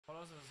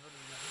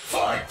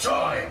Fight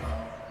time!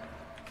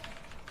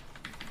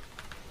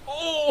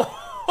 Oh!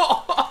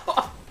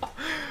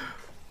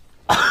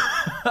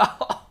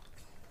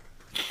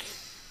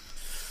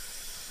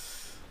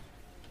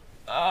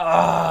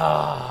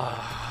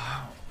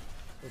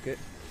 Okay.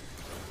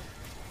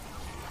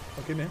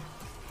 Okay, man.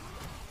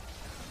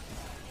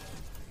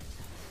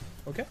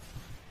 Okay.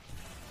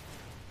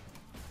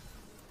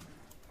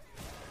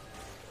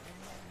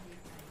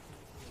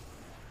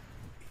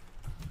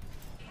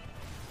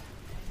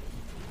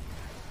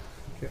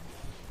 Okay.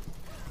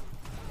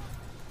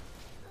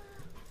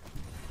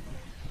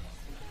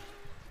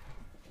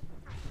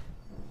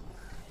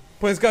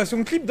 Point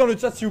d'exclamation clip dans le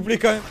chat s'il vous plaît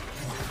quand même.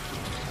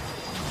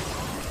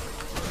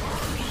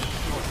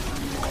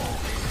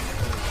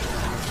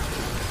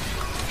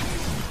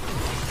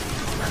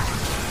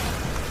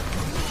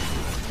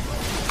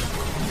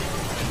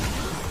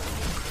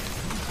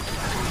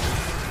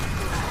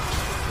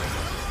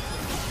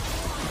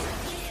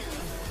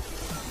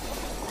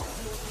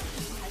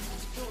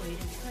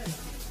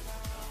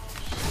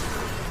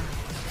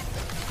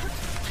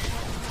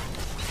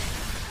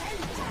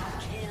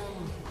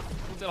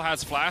 Still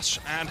has flash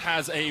and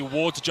has a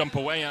ward to jump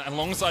away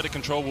alongside a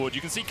control ward.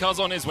 You can see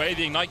Cuz on his way,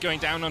 the ignite going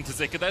down onto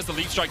Zika. There's the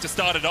leap strike to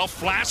start it off.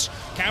 Flash,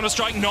 counter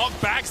strike, knock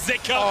back.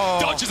 Zika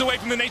dodges away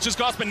from the Nature's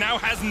Grasp but now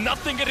has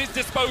nothing at his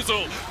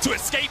disposal to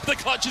escape the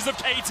clutches of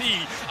KT,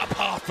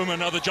 apart from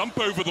another jump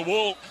over the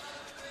wall.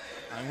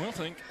 I will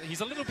think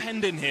he's a little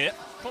penned in here.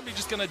 Probably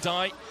just going to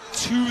die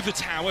to the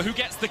tower. Who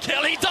gets the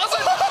kill? He doesn't!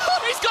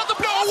 He's got the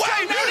blow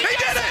away! Now he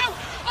did it! Out.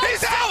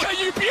 He's out!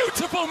 Zika, you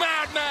beautiful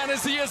madman,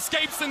 as he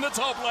escapes in the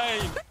top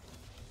lane.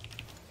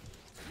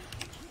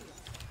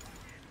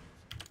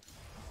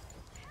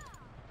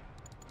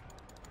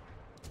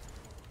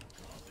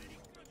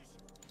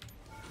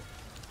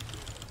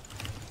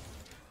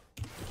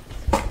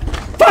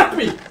 Fuck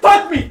me!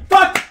 Fuck me!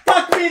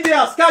 Fuck me in the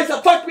ass!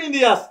 Kaiser, fuck me in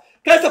the ass!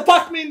 Kaiser,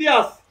 fuck me in the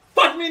ass!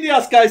 Fuck me in the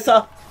ass,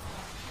 Kaiser!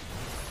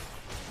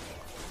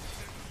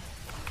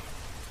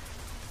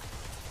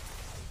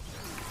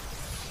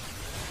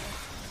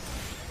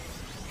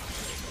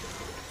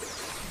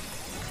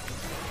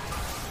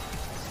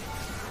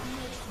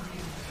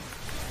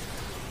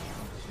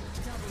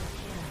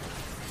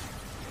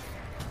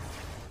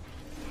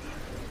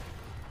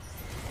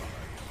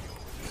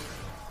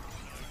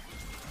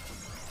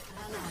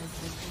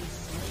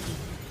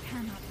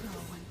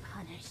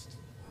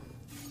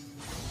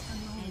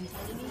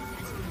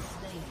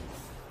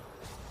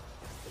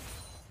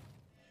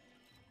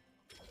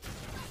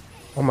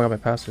 Oh my god, my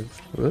passive.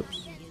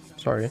 Whoops.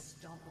 Sorry.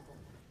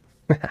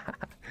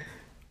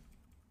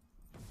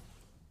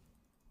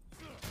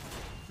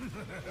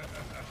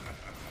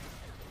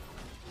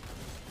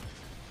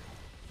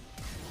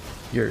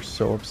 You're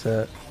so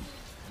upset.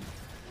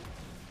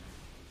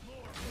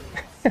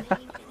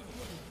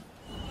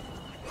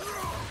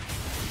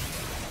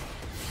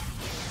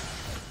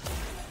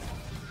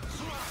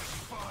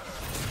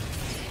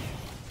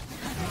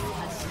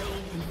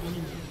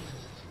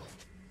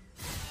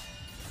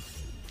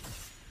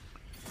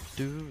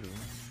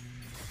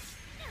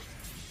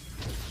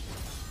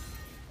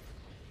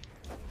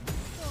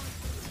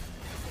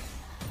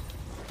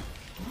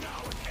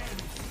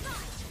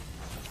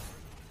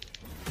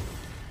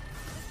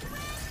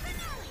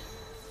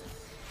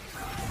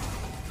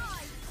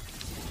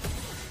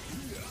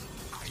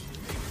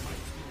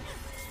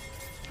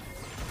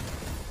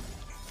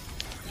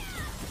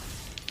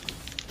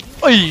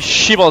 Oy,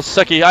 Shiva's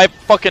sucky. I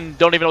fucking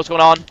don't even know what's going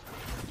on.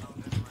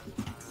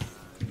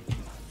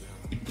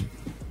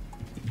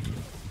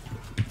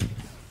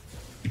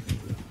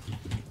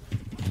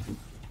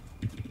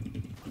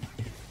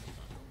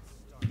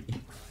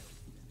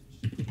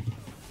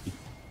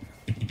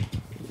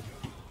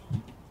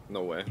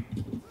 No way.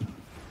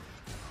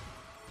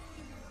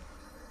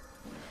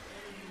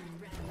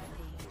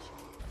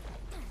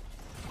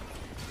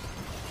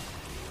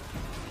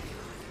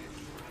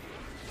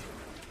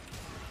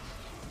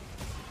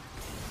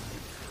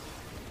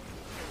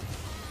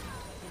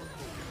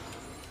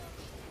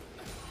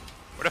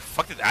 Where the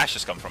fuck did Ash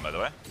just come from, by the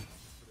way?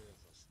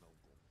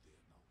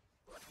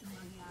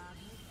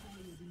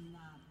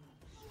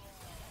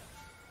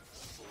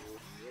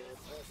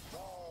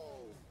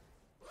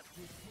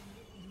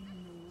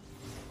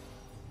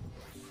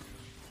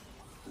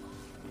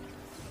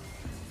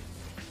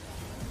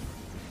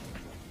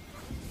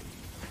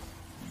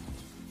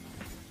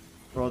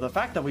 Bro, the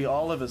fact that we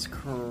all live is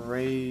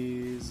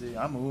crazy.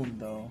 I'm oomed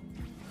though.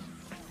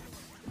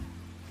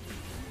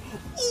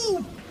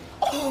 Ooh!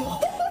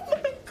 Oh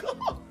my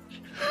god!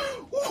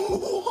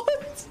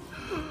 What?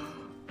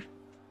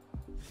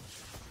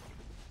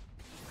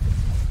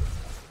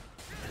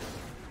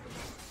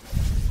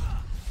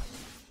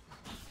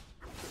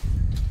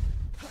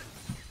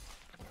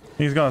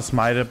 He's gonna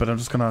smite it, but I'm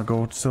just gonna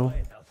go still.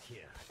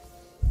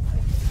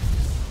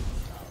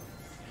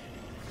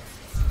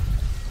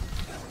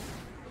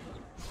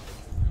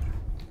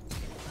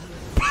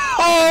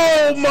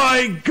 Oh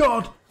my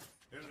god!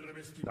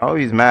 Oh,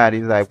 he's mad.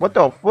 He's like, what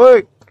the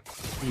fuck?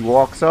 He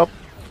walks up.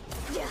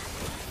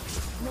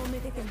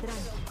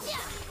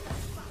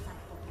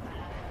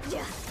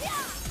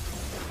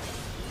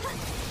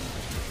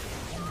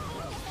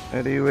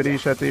 Eddie, Weddy,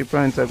 Shatty,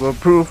 Prince, I go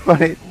proof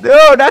on it.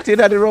 No, that's it,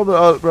 that the rubber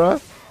out, bro.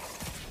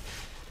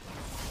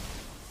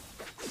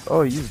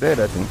 Oh, he's dead,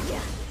 I think.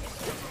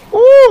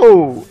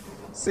 Ooh!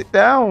 Sit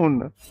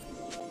down.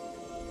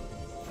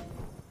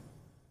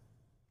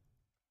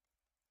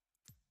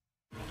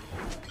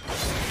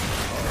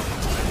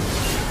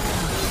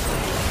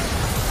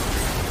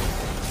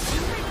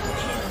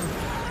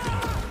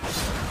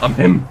 I'm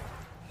him.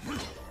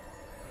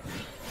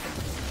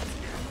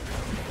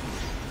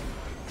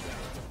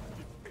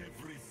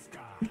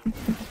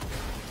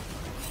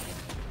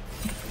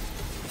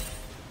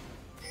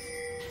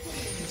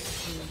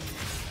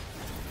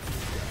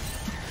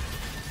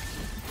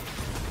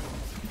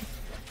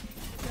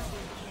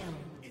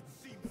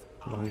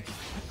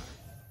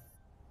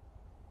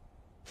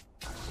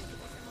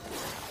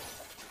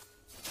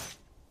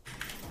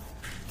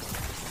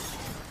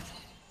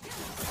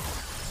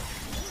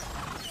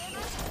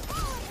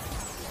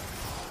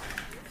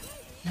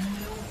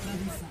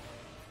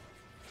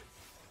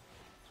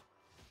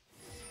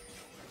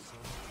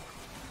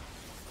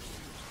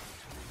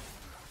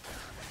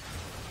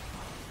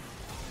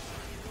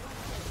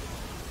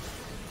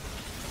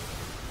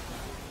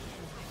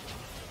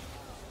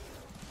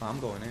 I'm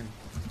going in.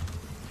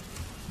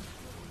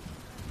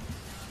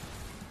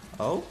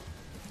 Oh?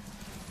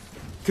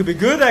 Could be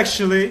good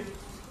actually.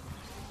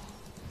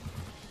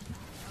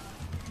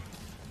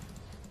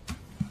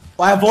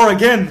 I have war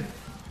again.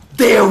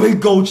 There we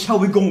go. How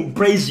we going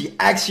crazy?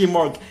 Axiom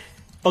mark.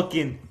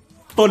 Fucking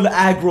full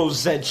aggro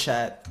Z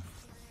chat.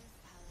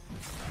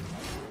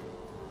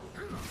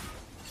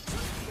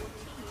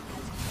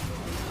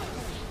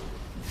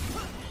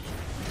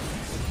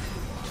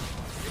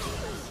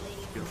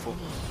 Beautiful.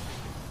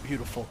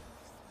 Beautiful.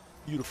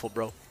 Beautiful,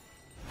 bro.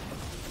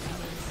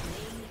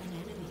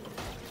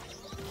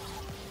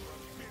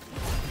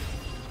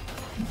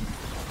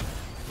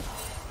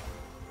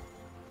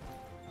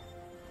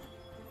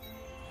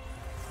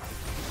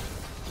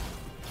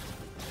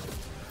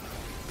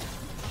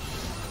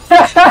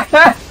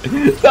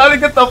 Time to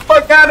get the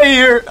fuck out of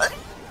here!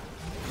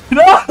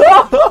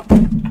 No!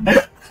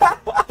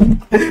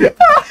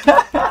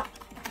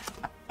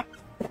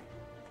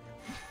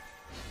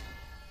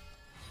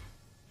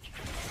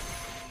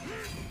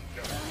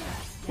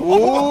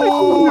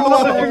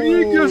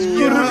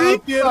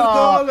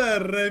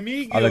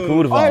 على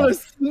كورفا على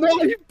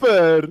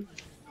سنايبر.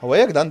 هو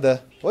ايه يا جدعان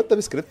ده؟ هو ده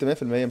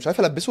بسكريبت 100%، مش عارف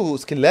البسه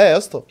سكلايه يا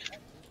اسطى.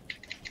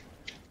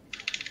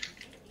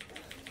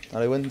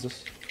 على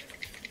وينزوس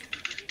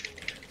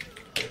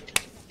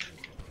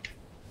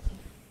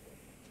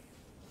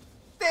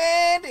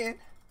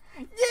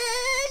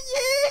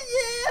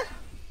Yeah.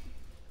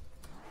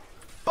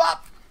 Bop!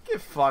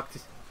 Get fucked.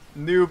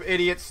 Noob,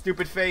 idiot,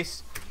 stupid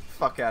face.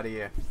 Fuck out of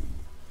here.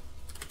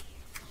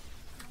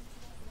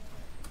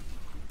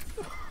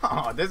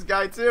 Oh, this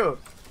guy too.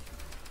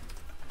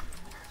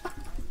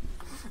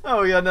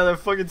 Oh, we got another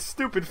fucking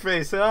stupid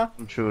face, huh?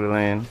 True to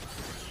lane.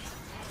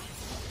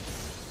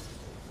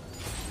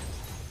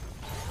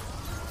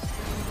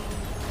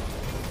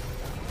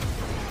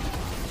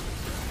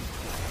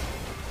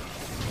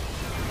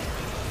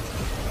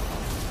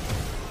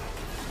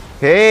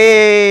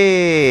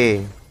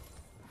 Hey!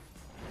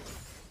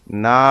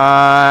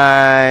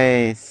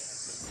 Nice!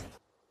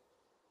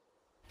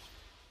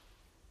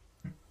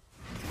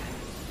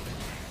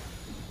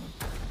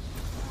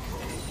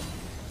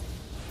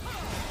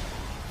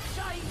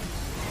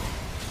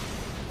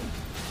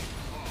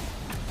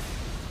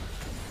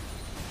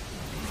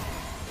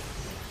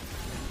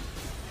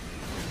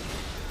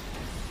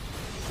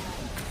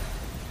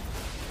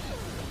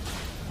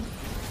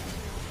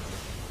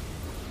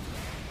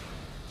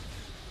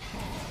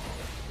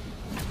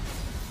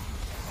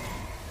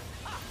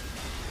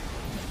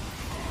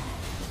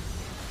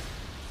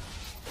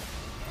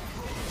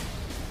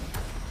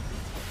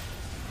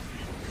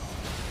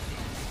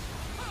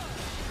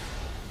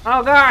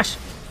 Oh gosh!